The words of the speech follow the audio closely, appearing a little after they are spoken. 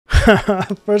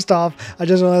First off, I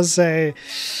just want to say,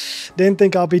 didn't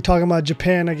think I'll be talking about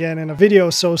Japan again in a video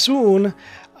so soon.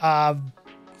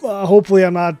 Hopefully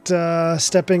I'm not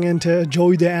stepping into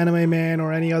Joey the Anime Man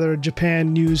or any other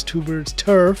Japan news tuber's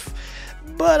turf,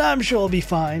 but I'm sure I'll be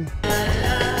fine.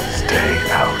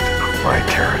 Stay out of my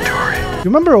territory. You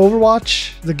remember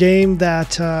Overwatch, the game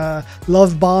that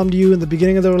love bombed you in the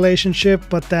beginning of the relationship,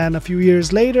 but then a few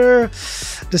years later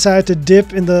decided to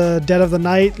dip in the dead of the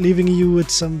night, leaving you with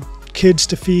some kids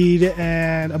to feed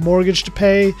and a mortgage to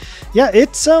pay? Yeah,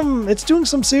 it's doing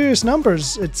some serious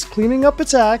numbers. It's cleaning up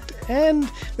its act and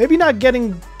maybe not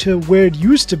getting to where it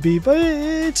used to be, but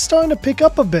it's starting to pick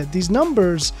up a bit. These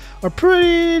numbers are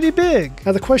pretty big.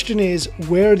 Now the question is,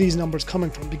 where are these numbers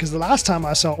coming from? Because the last time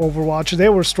I saw Overwatch, they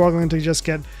were struggling to just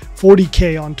get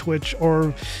 40K on Twitch,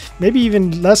 or maybe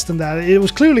even less than that. It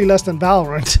was clearly less than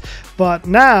Valorant, but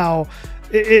now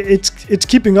it's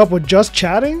keeping up with just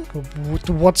chatting.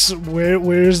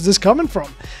 Where is this coming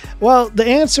from? Well, the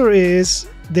answer is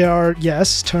there are,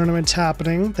 yes, tournaments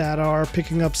happening that are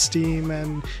picking up steam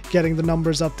and getting the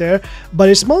numbers up there, but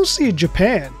it's mostly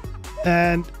Japan,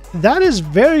 and that is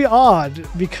very odd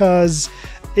because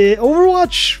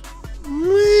Overwatch,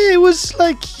 it was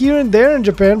like here and there in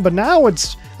Japan, but now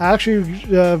it's actually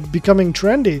becoming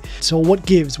trendy. So what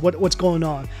gives? What's going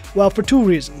on? Well, for two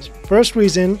reasons. First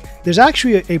reason, there's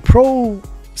actually a pro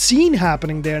scene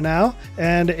happening there now,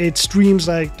 and it streams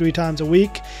like 3 times a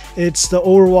week. It's the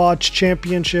Overwatch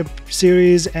Championship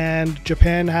Series, and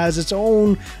Japan has its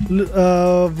own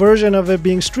version of it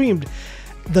being streamed.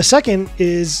 The second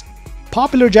is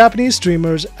popular Japanese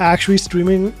streamers actually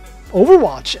streaming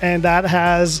Overwatch, and that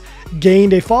has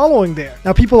gained a following there.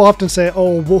 Now people often say,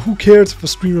 oh, well, who cares if a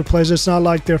streamer plays? It's not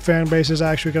like their fan base is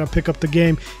actually going to pick up the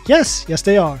game. Yes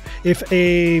they are. If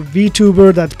a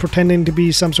VTuber that's pretending to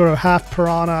be some sort of half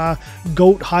piranha,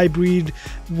 goat hybrid,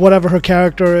 whatever her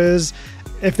character is,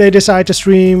 if they decide to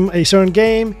stream a certain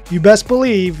game, you best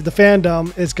believe the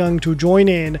fandom is going to join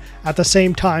in at the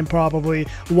same time, probably,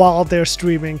 while they're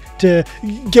streaming, to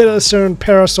get a certain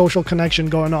parasocial connection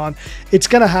going on. It's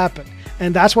going to happen.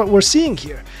 And that's what we're seeing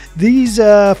here. These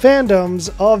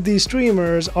fandoms of these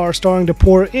streamers are starting to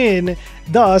pour in,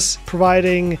 thus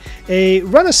providing a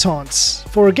renaissance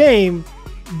for a game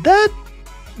that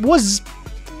was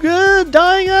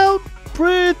dying out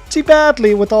pretty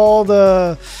badly with all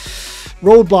the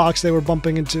roadblocks they were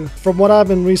bumping into. From what I've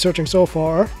been researching so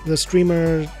far, the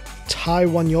streamer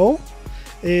Taiwanyo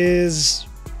is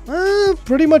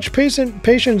pretty much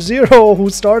patient zero who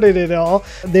started it all.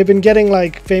 They've been getting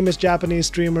like famous Japanese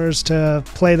streamers to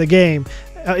play the game,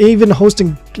 even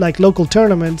hosting like local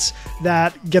tournaments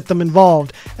that get them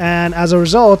involved, and as a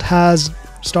result has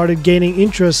started gaining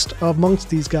interest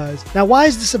amongst these guys. Now, why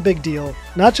is this a big deal?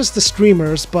 Not just the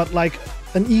streamers, but like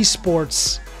an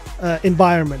esports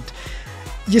environment.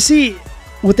 You see,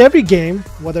 with every game,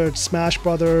 whether it's Smash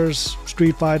Brothers,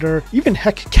 Street Fighter, even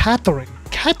heck, Catherine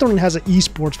has an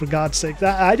esports, for God's sake.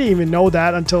 I didn't even know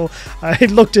that until I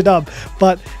looked it up.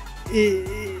 But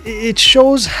it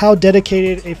shows how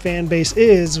dedicated a fan base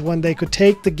is when they could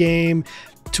take the game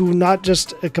to not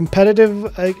just a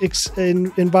competitive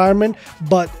environment,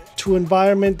 but to an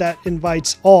environment that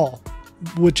invites all,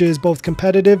 which is both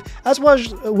competitive as well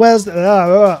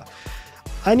as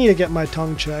I need to get my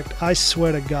tongue checked. I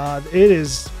swear to God, it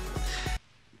is.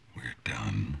 We're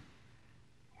done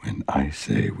when I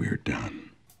say we're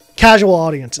done. Casual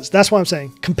audiences. That's what I'm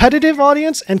saying. Competitive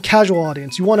audience and casual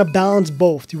audience. You want to balance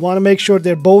both. You want to make sure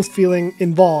they're both feeling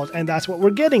involved, and that's what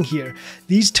we're getting here.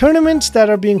 These tournaments that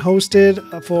are being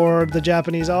hosted for the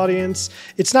Japanese audience,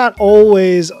 it's not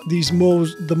always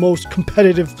the most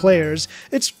competitive players.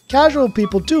 It's casual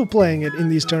people too playing it in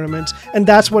these tournaments, and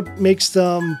that's what makes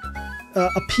them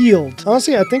appealed.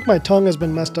 Honestly, I think my tongue has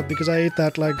been messed up because I ate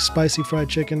that like spicy fried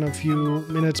chicken a few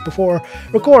minutes before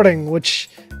recording, which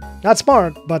not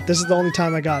smart, but this is the only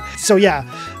time I got. So yeah,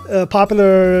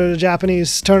 popular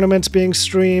Japanese tournaments being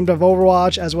streamed of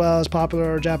Overwatch, as well as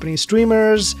popular Japanese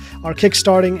streamers, are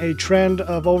kickstarting a trend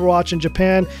of Overwatch in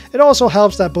Japan. It also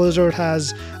helps that Blizzard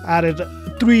has added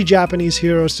 3 Japanese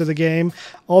heroes to the game.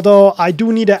 Although I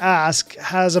do need to ask,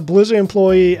 has a Blizzard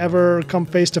employee ever come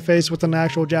face to face with an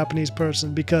actual Japanese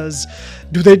person? Because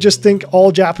do they just think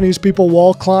all Japanese people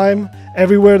wall climb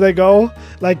everywhere they go?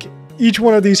 Like each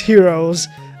one of these heroes,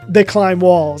 they climb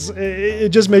walls. It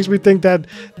just makes me think that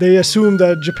they assume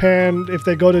that Japan, if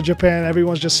they go to Japan,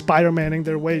 everyone's just Spider-Manning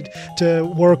their way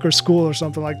to work or school or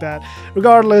something like that.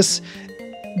 Regardless,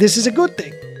 this is a good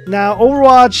thing. Now,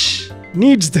 Overwatch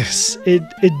needs this. It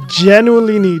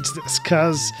genuinely needs this,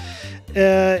 because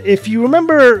if you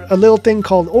remember a little thing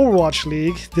called Overwatch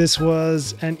League, this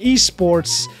was an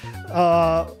esports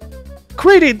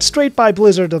created straight by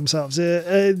Blizzard themselves.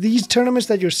 These tournaments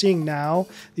that you're seeing now,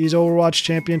 these Overwatch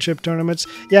Championship tournaments,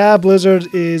 yeah, Blizzard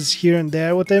is here and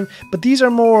there with them, but these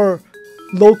are more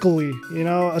locally,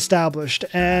 established,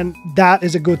 and that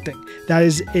is a good thing. That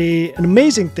is an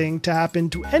amazing thing to happen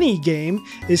to any game,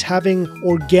 is having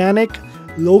organic,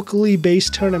 locally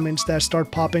based tournaments that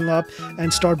start popping up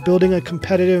and start building a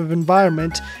competitive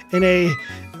environment in a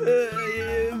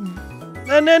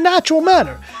natural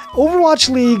manner. Overwatch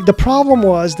League, the problem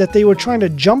was that they were trying to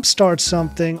jumpstart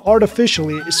something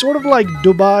artificially. It's sort of like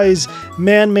Dubai's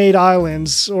man-made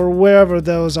islands or wherever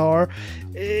those are.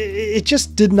 It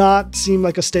just did not seem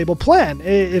like a stable plan.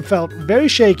 It felt very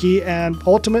shaky, and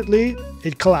ultimately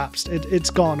it collapsed. It's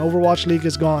gone. Overwatch League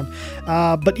is gone.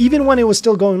 But even when it was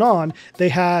still going on, they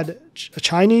had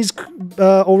Chinese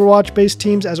Overwatch-based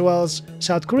teams as well as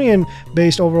South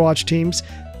Korean-based Overwatch teams.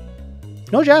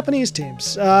 No Japanese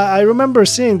teams. I remember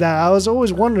seeing that. I was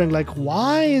always wondering, like,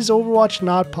 why is Overwatch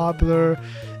not popular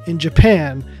in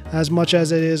Japan as much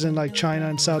as it is in like China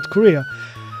and South Korea?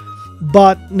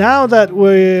 But now that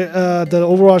the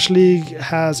Overwatch League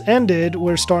has ended,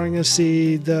 we're starting to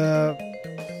see the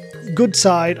good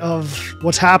side of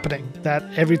what's happening, that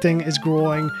everything is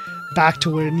growing back to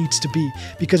where it needs to be.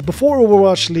 Because before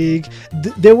Overwatch League,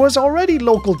 there was already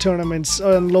local tournaments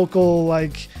and local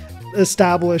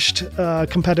established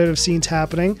competitive scenes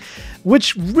happening,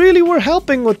 which really were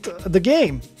helping with the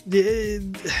game.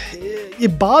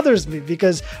 It bothers me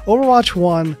because Overwatch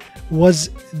 1 was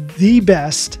the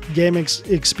best gaming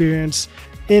experience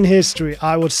in history,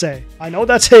 I would say. I know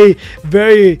that's a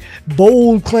very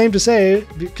bold claim to say,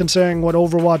 considering what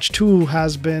Overwatch 2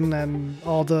 has been and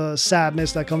all the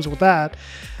sadness that comes with that.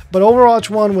 But Overwatch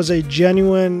 1 was a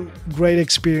genuine great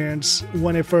experience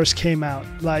when it first came out.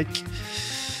 Like,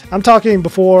 I'm talking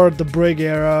before the Brig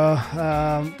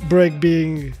era, Brig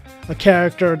being a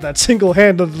character that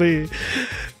single-handedly,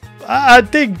 I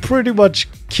think, pretty much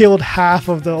killed half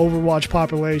of the Overwatch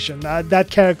population. That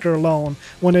character alone,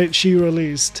 when she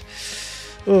released.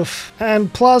 Oof.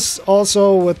 And plus,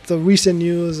 also with the recent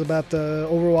news about the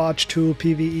Overwatch 2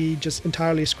 PvE just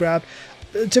entirely scrapped.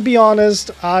 To be honest,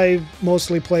 I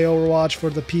mostly play Overwatch for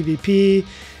the PvP.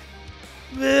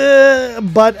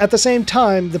 But at the same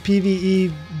time, the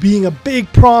PvE being a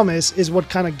big promise is what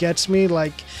kind of gets me.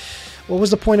 Like, what was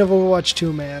the point of Overwatch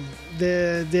 2, man?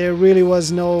 There really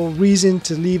was no reason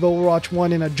to leave Overwatch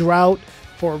 1 in a drought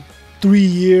for 3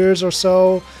 years or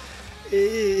so.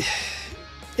 And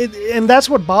that's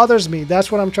what bothers me.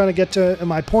 That's what I'm trying to get to. And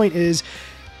my point is,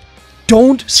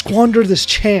 don't squander this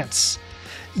chance.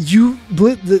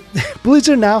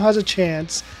 Blizzard now has a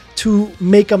chance to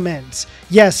make amends.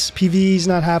 Yes, PvE is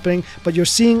not happening, but you're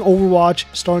seeing Overwatch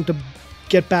starting to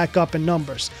get back up in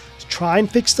numbers. Try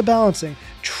and fix the balancing.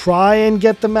 Try and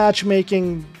get the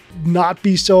matchmaking not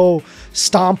be so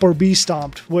stomp or be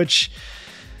stomped, which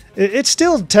it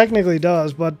still technically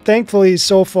does, but thankfully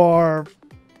so far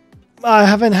I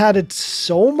haven't had it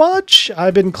so much.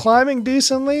 I've been climbing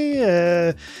decently.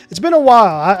 It's been a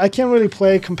while. I can't really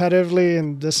play competitively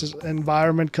in this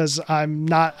environment because I'm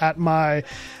not at my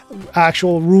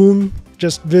actual room,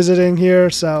 just visiting here.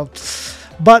 So,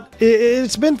 but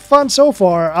it's been fun so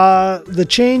far. The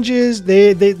changes,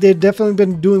 they've definitely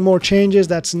been doing more changes.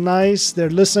 That's nice. They're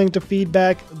listening to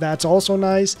feedback. That's also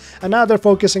nice. And now they're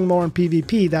focusing more on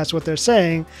PvP. That's what they're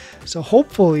saying. So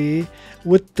hopefully,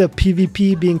 with the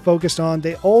PvP being focused on,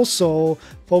 they also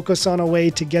focus on a way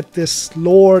to get this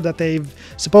lore that they've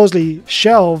supposedly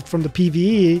shelved from the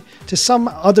PvE to some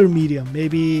other medium,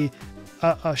 maybe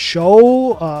a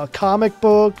show, a comic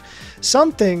book,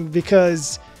 something,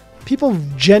 because people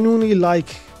genuinely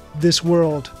like this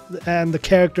world and the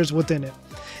characters within it.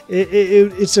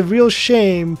 It's a real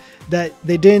shame that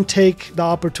they didn't take the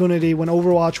opportunity when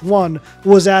Overwatch 1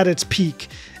 was at its peak.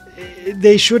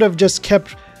 They should have just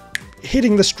kept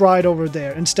hitting the stride over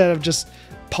there instead of just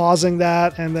pausing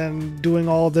that and then doing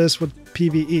all this with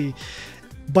PvE.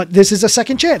 But this is a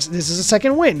second chance. This is a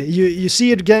second win. You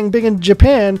see it getting big in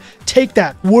Japan. Take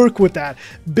that. Work with that.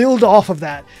 Build off of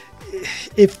that.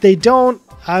 If they don't,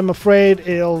 I'm afraid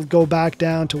it'll go back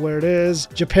down to where it is.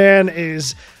 Japan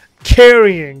is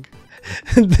carrying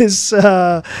this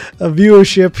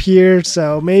viewership here,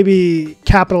 so maybe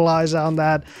capitalize on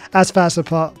that as fast as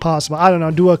possible. I don't know,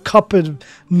 do a cup of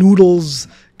noodles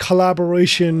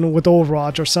collaboration with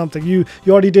Overwatch or something. You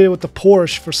already did it with the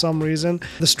Porsche for some reason.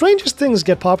 The strangest things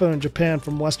get popular in Japan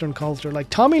from Western culture. Like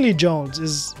Tommy Lee Jones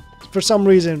is, for some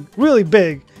reason, really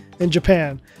big in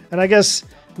Japan, and I guess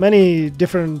many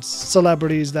different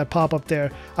celebrities that pop up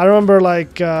there. I remember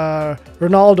like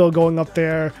Ronaldo going up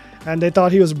there and they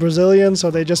thought he was Brazilian,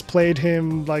 so they just played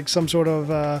him like some sort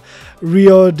of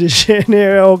Rio de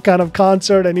Janeiro kind of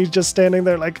concert, and he's just standing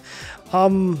there like,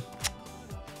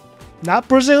 not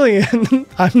Brazilian.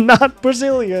 I'm not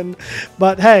Brazilian.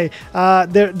 But hey,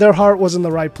 their heart was in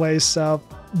the right place, so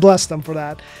bless them for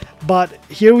that. But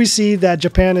here we see that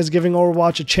Japan is giving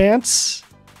Overwatch a chance.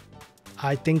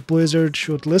 I think Blizzard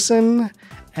should listen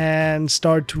and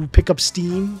start to pick up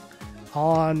steam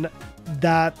on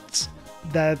that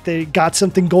they got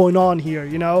something going on here,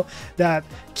 you know, that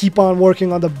keep on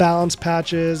working on the balance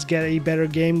patches, get a better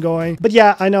game going. But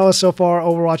yeah, I know so far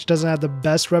Overwatch doesn't have the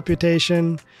best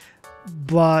reputation,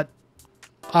 but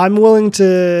I'm willing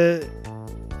to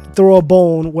throw a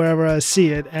bone wherever I see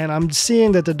it, and I'm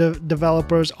seeing that the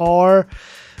developers are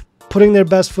putting their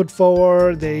best foot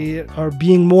forward. They are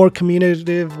being more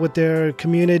communicative with their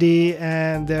community,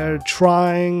 and they're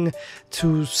trying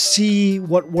to see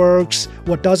what works,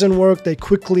 what doesn't work. They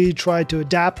quickly try to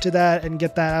adapt to that and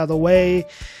get that out of the way.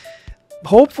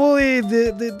 Hopefully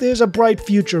there's a bright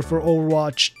future for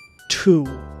Overwatch 2.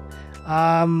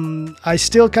 I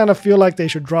still kind of feel like they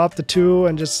should drop the 2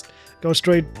 and just go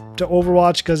straight to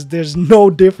Overwatch, because there's no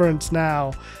difference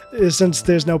now since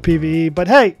there's no PvE. But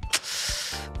hey,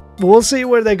 we'll see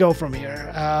where they go from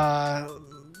here.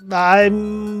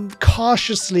 I'm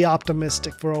cautiously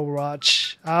optimistic for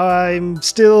Overwatch. I'm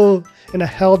still in a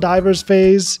Helldivers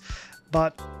phase,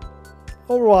 but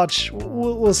Overwatch,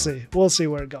 we'll see. We'll see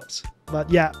where it goes. But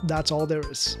yeah, that's all there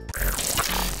is.